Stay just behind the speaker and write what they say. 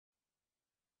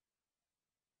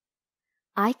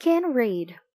I Can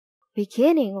Read.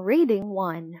 Beginning Reading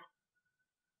 1.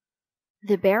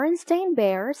 The Berenstain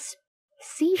Bears'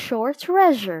 Seashore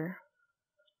Treasure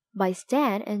by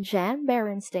Stan and Jan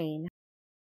Berenstain.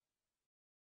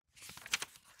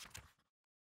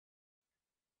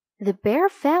 The bear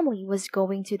family was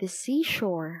going to the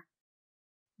seashore.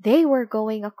 They were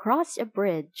going across a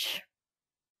bridge.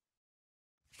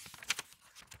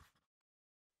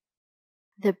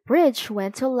 The bridge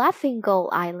went to Laughing Gull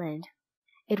Island.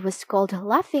 It was called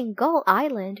Laughing Gull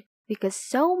Island because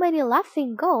so many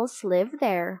laughing gulls live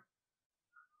there.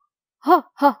 "Ha,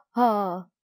 ha, ha!"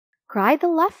 cried the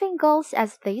laughing gulls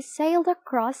as they sailed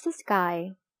across the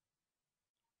sky.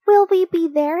 "Will we be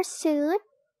there soon?"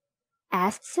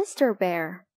 asked Sister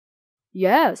Bear.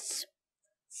 "Yes,"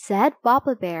 said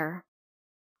Papa Bear.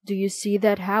 "Do you see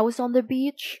that house on the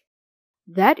beach?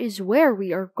 That is where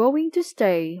we are going to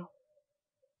stay."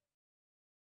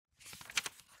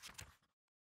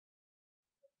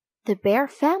 The bear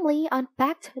family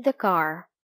unpacked the car.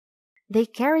 They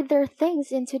carried their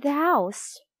things into the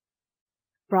house.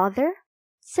 Brother,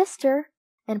 sister,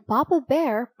 and Papa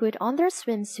Bear put on their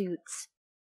swimsuits.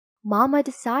 Mama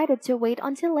decided to wait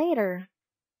until later.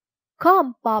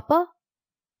 "Come, Papa,"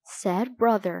 said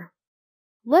Brother.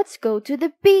 "Let's go to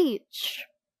the beach."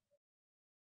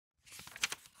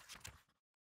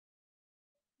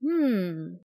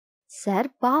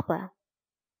 Said Papa.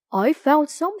 "I found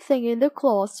something in the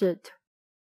closet."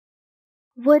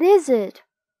 "What is it?"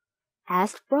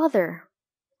 asked Brother.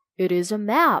 "It is a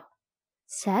map,"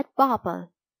 said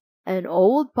Papa. "An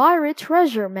old pirate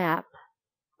treasure map."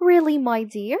 "Really, my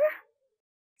dear?"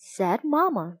 said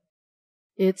Mama.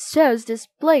 "It says this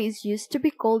place used to be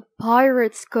called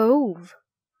Pirate's Cove,"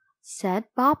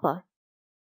 said Papa.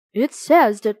 "It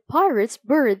says that pirates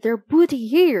buried their booty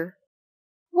here."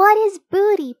 "What is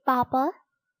booty, Papa?"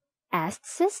 asked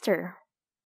Sister.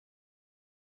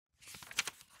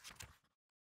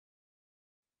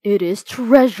 "It is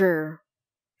treasure,"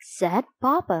 said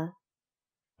Papa.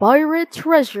 "Pirate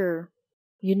treasure.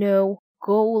 You know,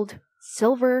 gold,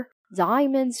 silver,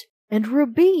 diamonds, and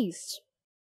rubies."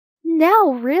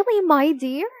 "Now, really, my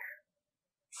dear?"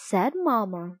 said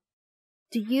Mama.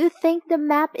 "Do you think the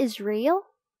map is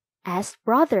real?" asked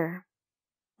Brother.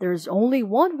 "There's only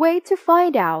one way to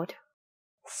find out,"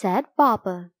 said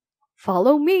Papa.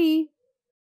 "Follow me."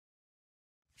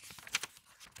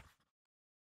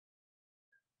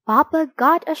 Papa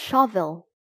got a shovel.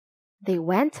 They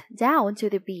went down to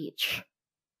the beach.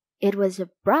 It was a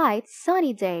bright,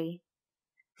 sunny day.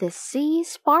 The sea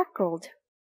sparkled.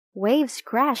 Waves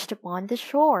crashed upon the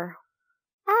shore.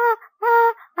 "Ah,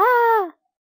 ah, ah!"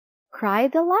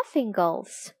 cried the laughing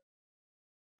gulls.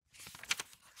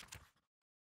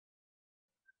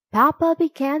 Papa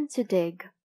began to dig.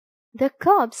 The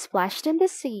cubs splashed in the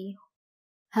sea.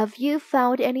 "Have you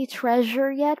found any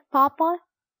treasure yet, Papa?"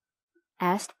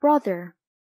 asked Brother.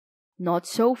 "Not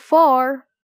so far,"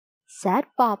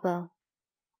 said Papa.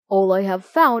 "All I have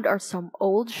found are some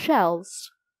old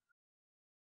shells."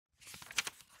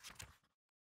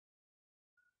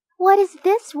 "What is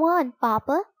this one,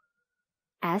 Papa?"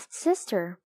 asked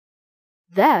Sister.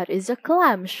 "That is a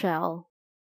clam shell,"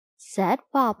 said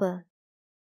Papa.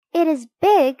 "It is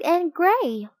big and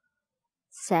gray,"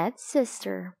 said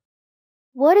Sister.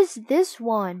 "What is this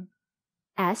one?"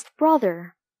 asked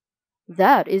Brother.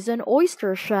 "That is an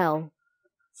oyster shell,"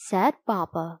 said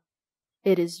Papa.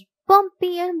 "It is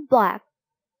bumpy and black,"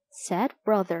 said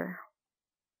Brother.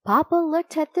 Papa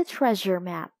looked at the treasure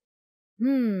map.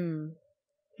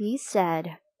 He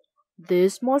said.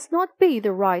 "This must not be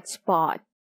the right spot."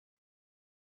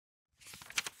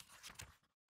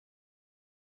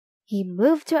 He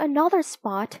moved to another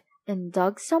spot and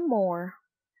dug some more.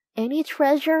 "Any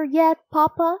treasure yet,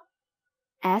 Papa?"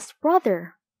 asked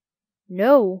Brother.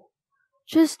 "No,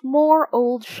 just more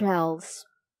old shells,"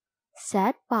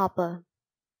 said Papa.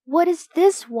 "What is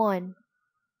this one?"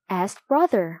 asked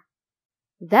Brother.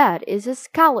 "That is a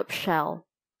scallop shell,"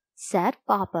 said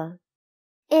Papa.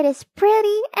 "It is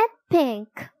pretty and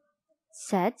pink,"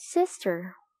 said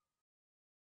Sister.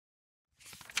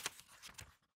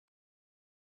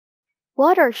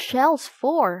 "What are shells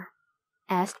for?"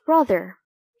 asked Brother.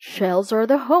 "Shells are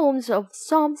the homes of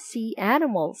some sea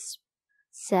animals,"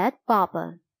 said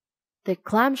Papa. "The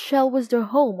clam shell was the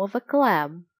home of a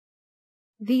clam.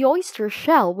 The oyster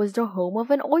shell was the home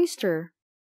of an oyster.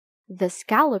 The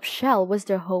scallop shell was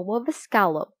the home of a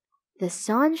scallop." The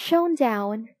sun shone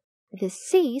down. The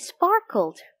sea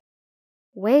sparkled.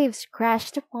 Waves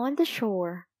crashed upon the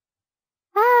shore.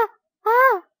 "Ah,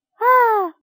 ah,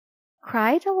 ah!"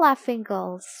 cried the laughing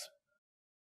gulls.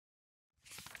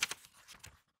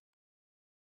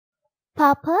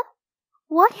 Papa,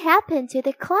 what happened to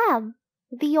the clam,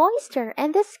 the oyster,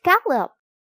 and the scallop?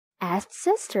 Asked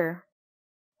Sister.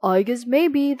 I guess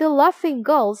maybe the laughing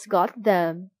gulls got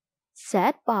them,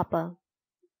 said Papa.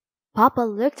 Papa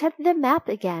looked at the map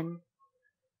again.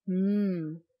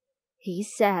 He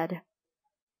said.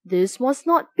 This must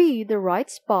not be the right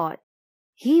spot.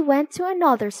 He went to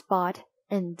another spot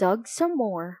and dug some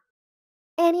more.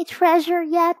 Any treasure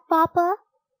yet, Papa?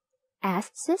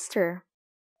 Asked Sister.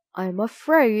 I'm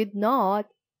afraid not,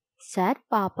 said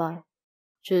Papa.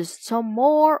 Just some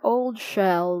more old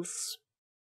shells.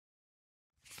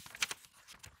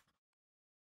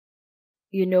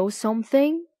 You know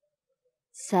something?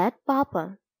 Said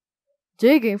Papa.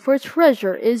 Digging for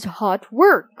treasure is hot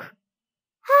work.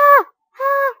 Ha!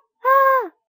 Ha!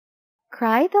 Ha!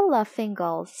 Cried the laughing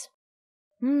gulls.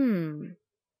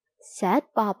 Said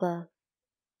Papa.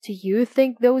 Do you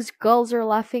think those gulls are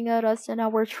laughing at us in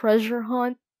our treasure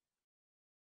hunt?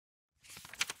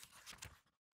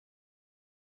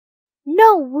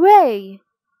 No way,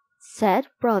 said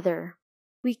Brother.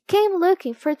 We came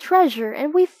looking for treasure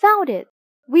and we found it.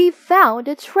 We found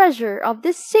the treasure of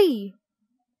the sea.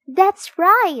 That's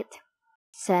right,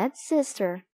 said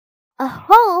Sister. A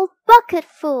whole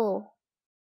bucketful.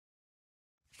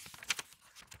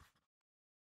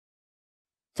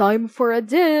 Time for a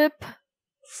dip,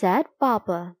 said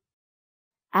Papa.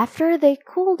 After they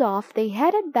cooled off, they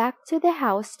headed back to the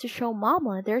house to show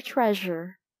Mama their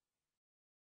treasure.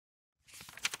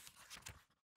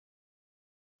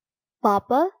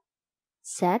 Papa,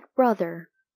 said Brother,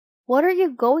 what are you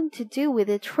going to do with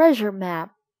the treasure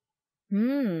map?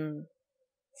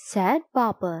 Said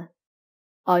Papa.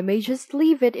 I may just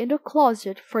leave it in the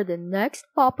closet for the next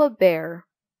Papa Bear.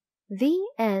 The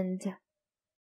end.